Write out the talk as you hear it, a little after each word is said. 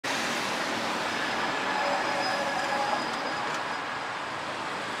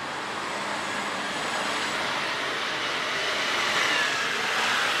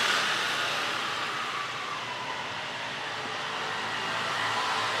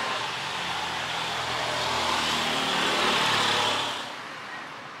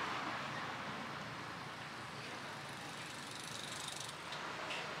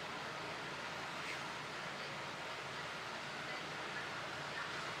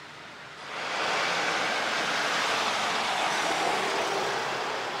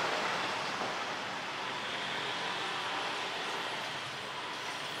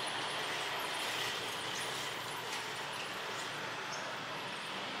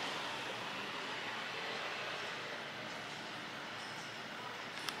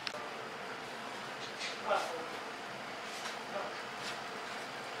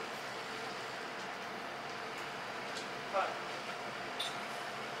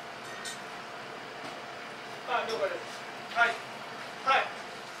あ、了解です。はい。はい。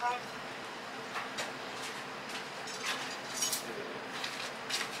はい。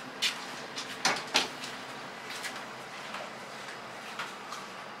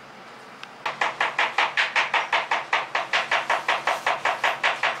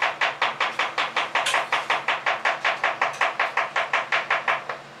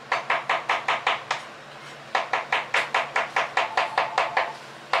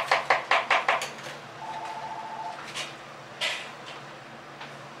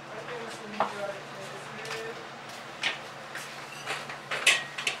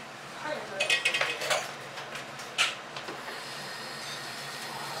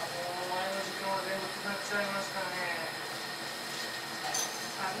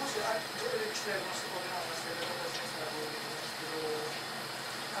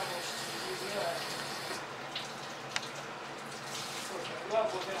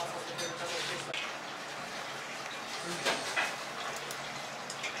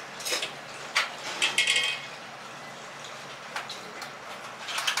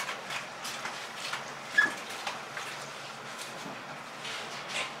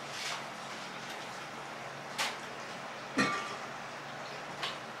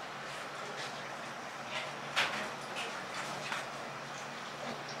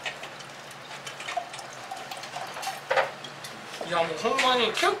いやもうほんま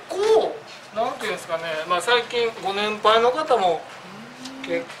に結構なんていうんですかね、まあ、最近ご年配の方も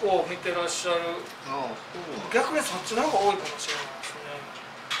結構見てらっしゃる、逆にそっちの方が多いかもしれないですね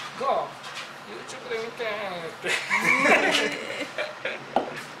が YouTube で見てっ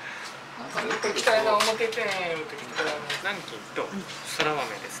て行きたいな思っててって来たら南京とそら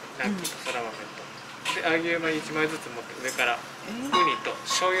豆ですね。南京とそら豆とで揚げ梅1枚ずつ持って上からウニと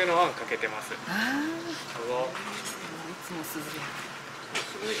醤油のあんかけてます。もう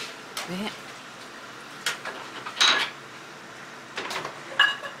涼やね。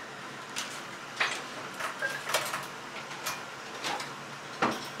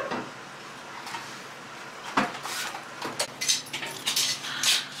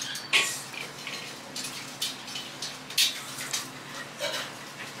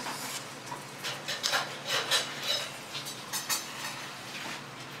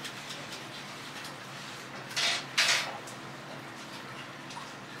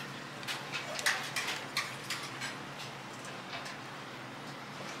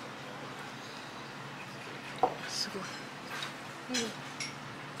すごい。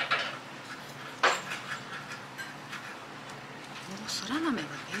そら豆が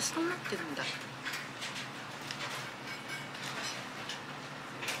ペーストになってるんだ。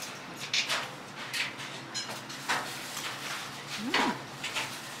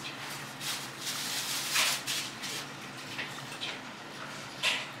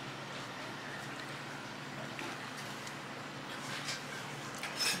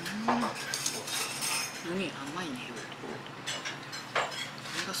ウニ甘いね。こ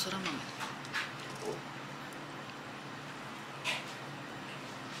れがそら豆。も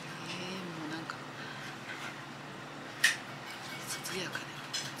うなんか涼やかで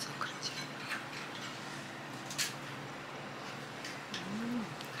夏を感じる。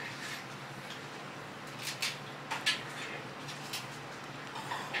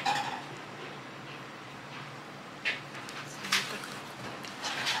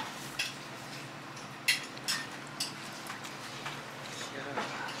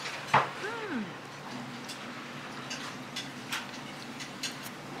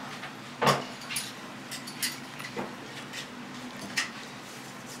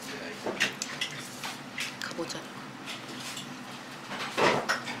かぼちゃ。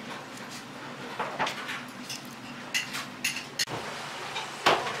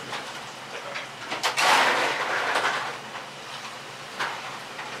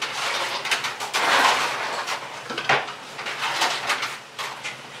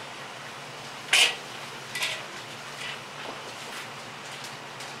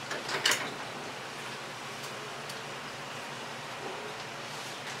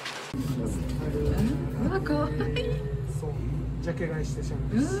うわ、かわいい。そう、ジャケ買いしてし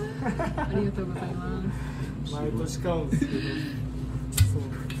まいます。ありがとうございます。毎年買うんですけど、そうな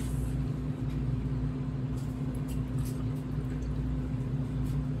んです。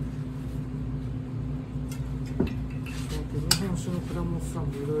日本酒の蔵元さん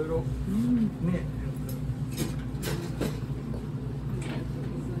もいろいろね。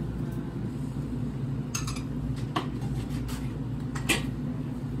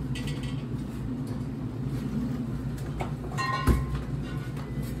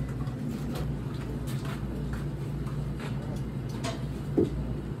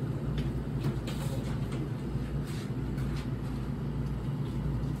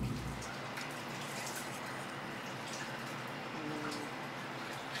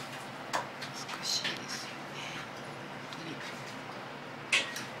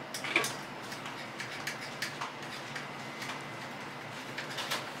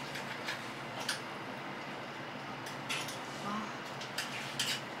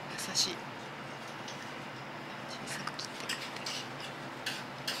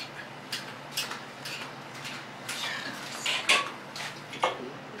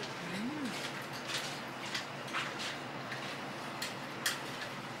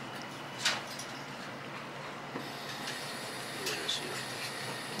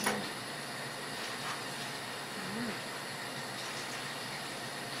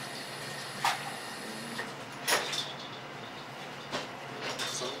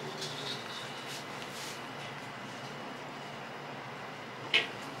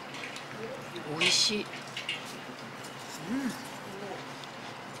美味しい。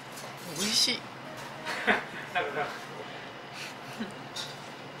美味しい。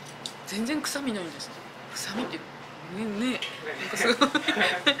全然臭みないんです。臭みってねなんかすごいね。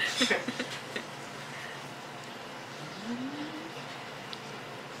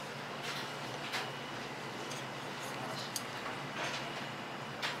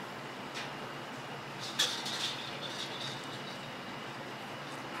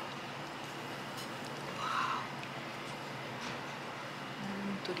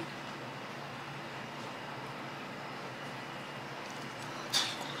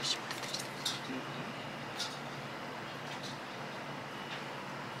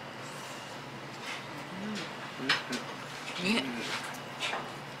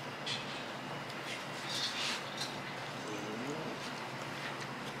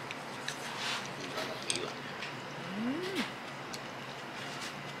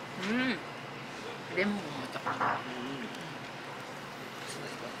レモンもまた。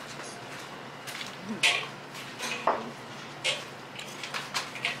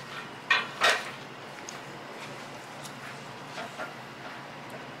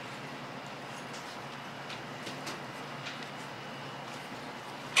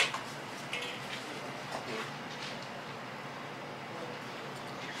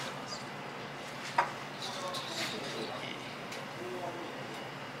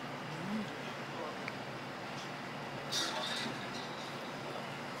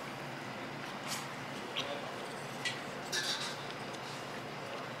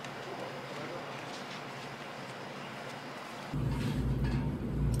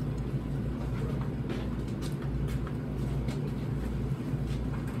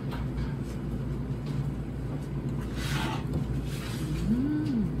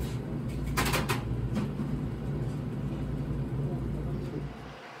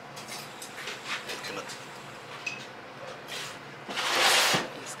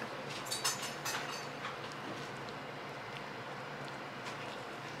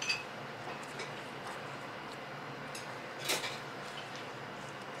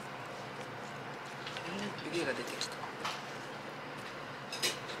湯気が出てきた。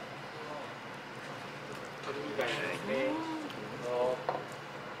鳥以外ないね。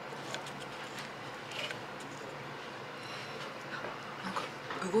なんか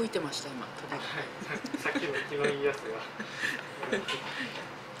動いてました今鳥が。さっきの一番いいやつが。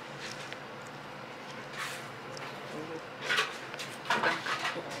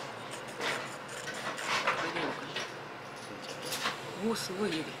おおすご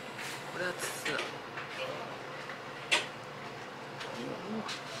い湯気。これは熱々だ。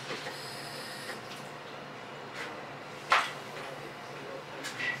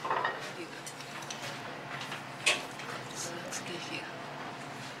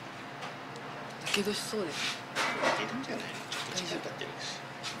やけどしそうです。やけどじゃないの。ちょっと時間経ってるし。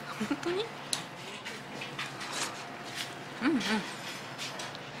本当に？うんうん。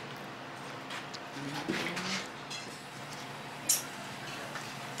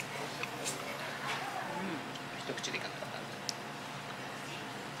一口でいかなかった。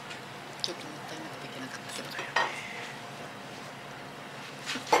ちょっともったいなくていけなかったけど。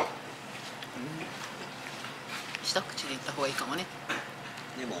一口でいった方がいいかもね。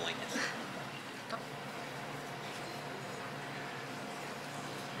でも多いです。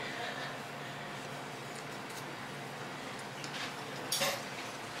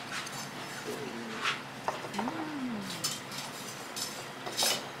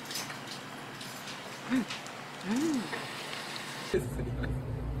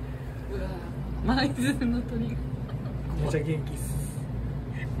うわ舞鶴の鳥がめっちゃ元気っす。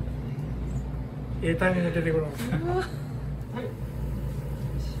タイミング出てくるんですよ。はい。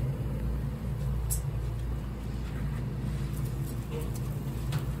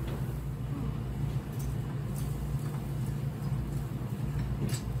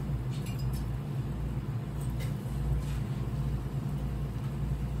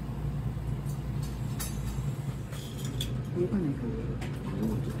動かないから、これ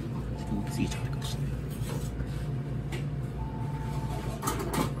をちょっと今過ぎちゃうかもしれない。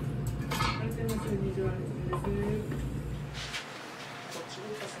それ以外。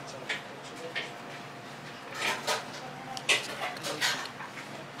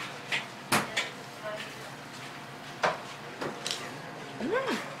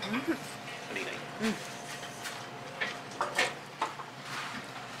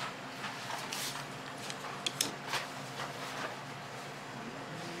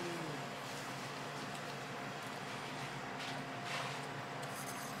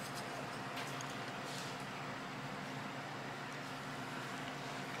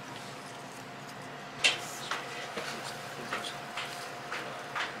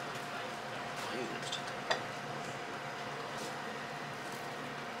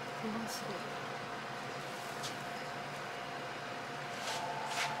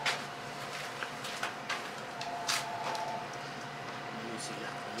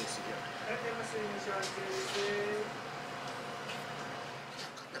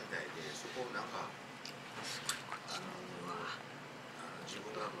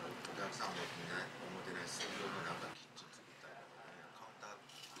客さんもね、おもてなし専用のなんかキッチン作ったりとかね、カウンター作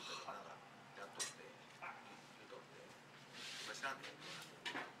ったりとかなんかやっとって言うとって、知らんで。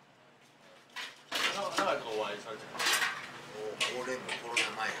長いことお会いされてる。俺もコロナ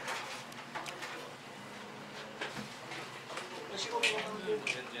前やね。仕事の関係も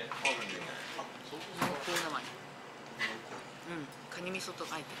全然変わるんじゃない。あ、そうそう。こういう名前。うん、カニ味噌と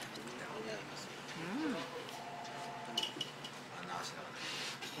あえて食べてみた。うん。あんな足だからね。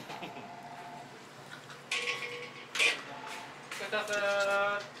お待たせ。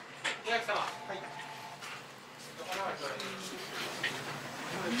宮城様。はい。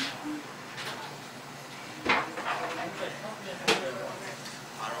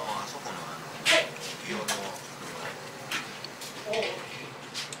あそこの清野の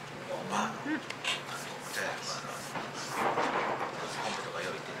バーのお茶屋さんのコンペとか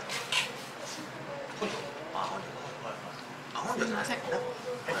よりって本庄じゃない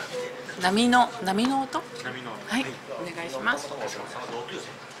波の音。波の。はい、お願いします。大丈夫です。ありがとう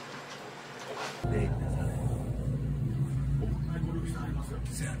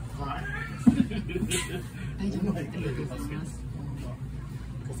ございます。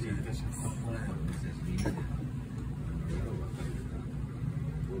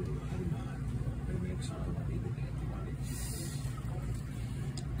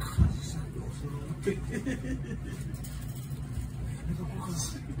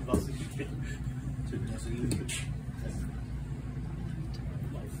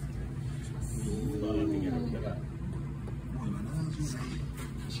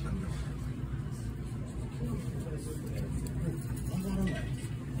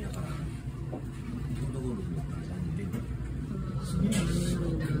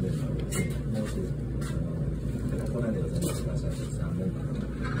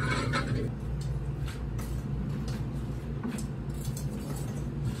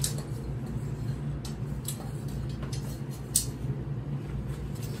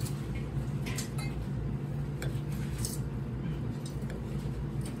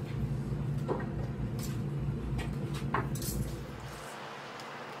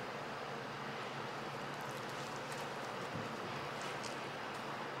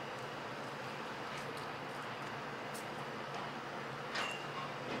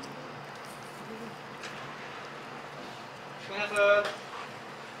ごめんなさい。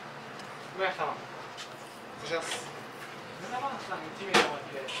ごめんなさい。こちらです。村松さん1名のお待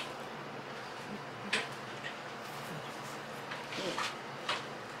ちで。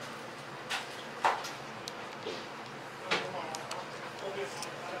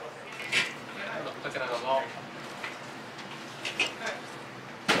こちらどうぞ。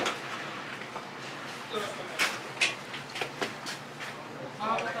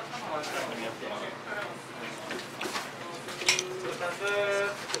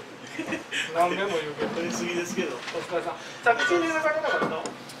何でも言うけど取りすぎですけど。お疲れさん。着地に流れなかった。も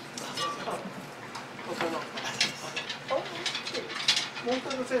う一人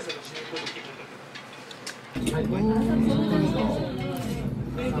の先生の仕事に来てたけど。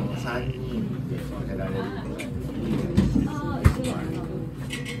3人で出られる。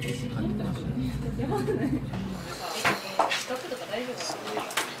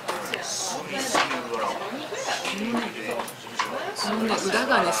裏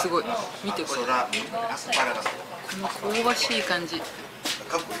がねすごい。見てこれ。アスパラガス。この香ばしい感じ。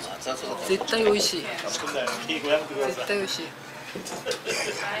絶対美味しい。絶対美味しい。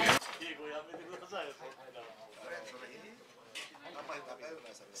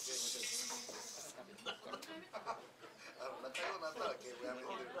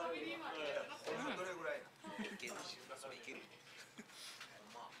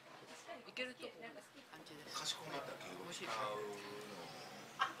いけると感じです。かしこまった敬語使うの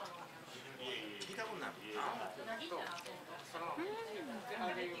聞いたことない。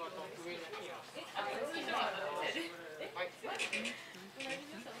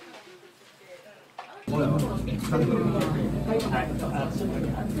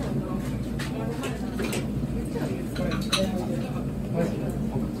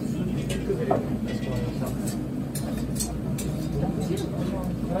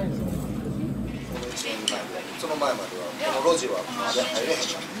その前まではこの路地はまで入れへんかっ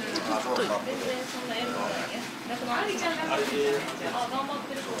た。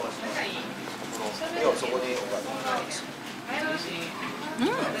そこにお金です。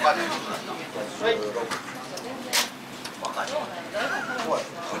お金こ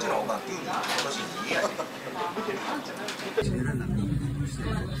っちのお金って今年2やで。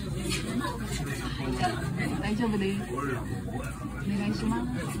大丈夫です。お願いします。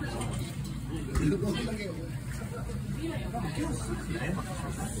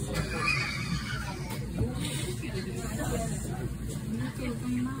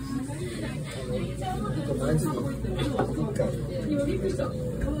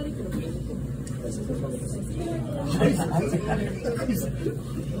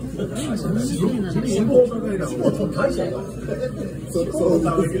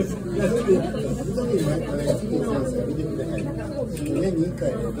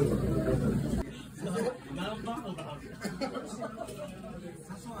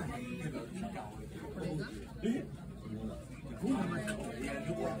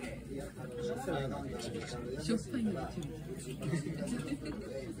しょっぱいのが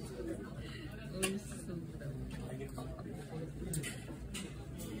美味しそうだ。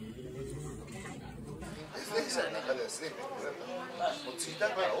電車の中でですね、もう着いた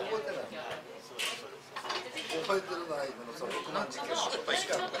から覚えてない。覚えてるのは今のその6万事件のことし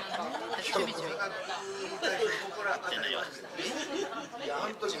か記憶が心当たりまして、いやあ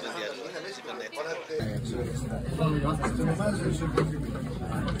の時みんな飯食んでこれってあり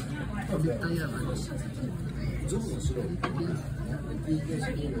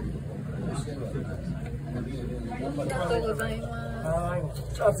がとうございま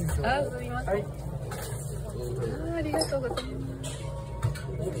す。あ、すみません。ありがとうございます。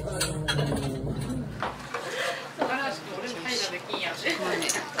このね、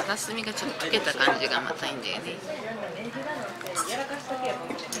ガスミがちょっと溶けた感じがまたいいんだよね。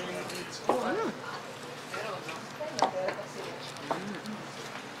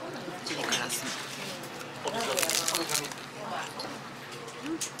チリからす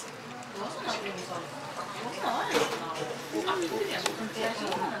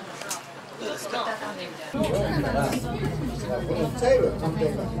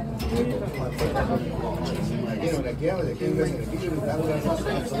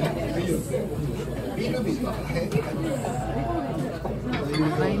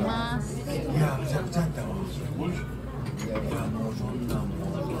ございます。いやめちゃくちゃあったわ。いやもうそんなも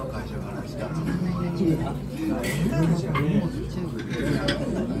う会社からしたら。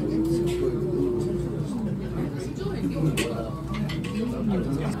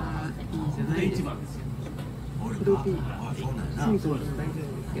一番ですよ。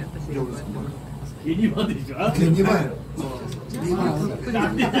2番でしょ。2番やろ。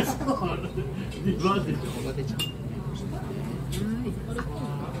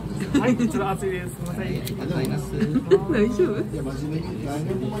はい、ちょっと暑いです。すみません。大丈夫？いや真面目に来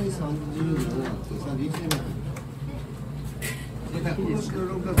年もに30年になって31年目。今年の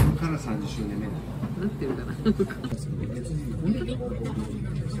6月から30周年目なってるかな。め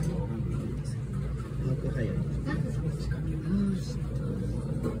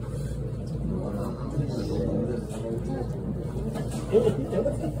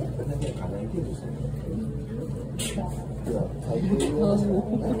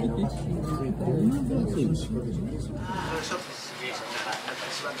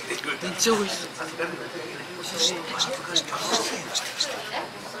っちゃ美味しそう。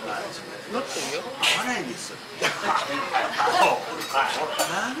なってるよ。合わないんですよ。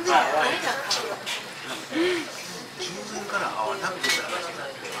なんで10年から合わなくて話になっ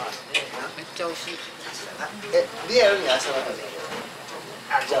てめっちゃ美味しい。リアルに朝方で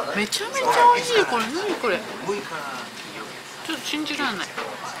めちゃめちゃ美味しい。これ何これ。ちょっと信じられない。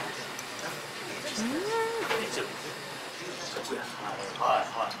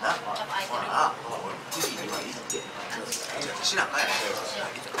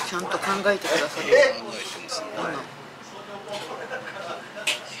ちゃんと考えてくださる。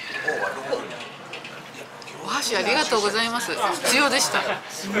お箸ありがとうございます。必要でした。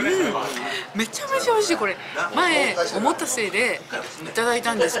めちゃめちゃ美味しい。これ前おもたせでいただい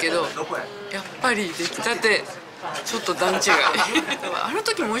たんですけど、やっぱり出来たてちょっと段違い。あの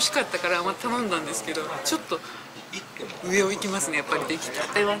時も美味しかったからまた頼んだんですけど、ちょっと上を行きますね。やっぱり出来た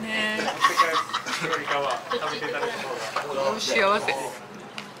てはね。幸せ。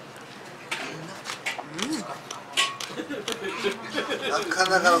なか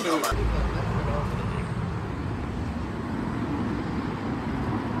なかの我慢。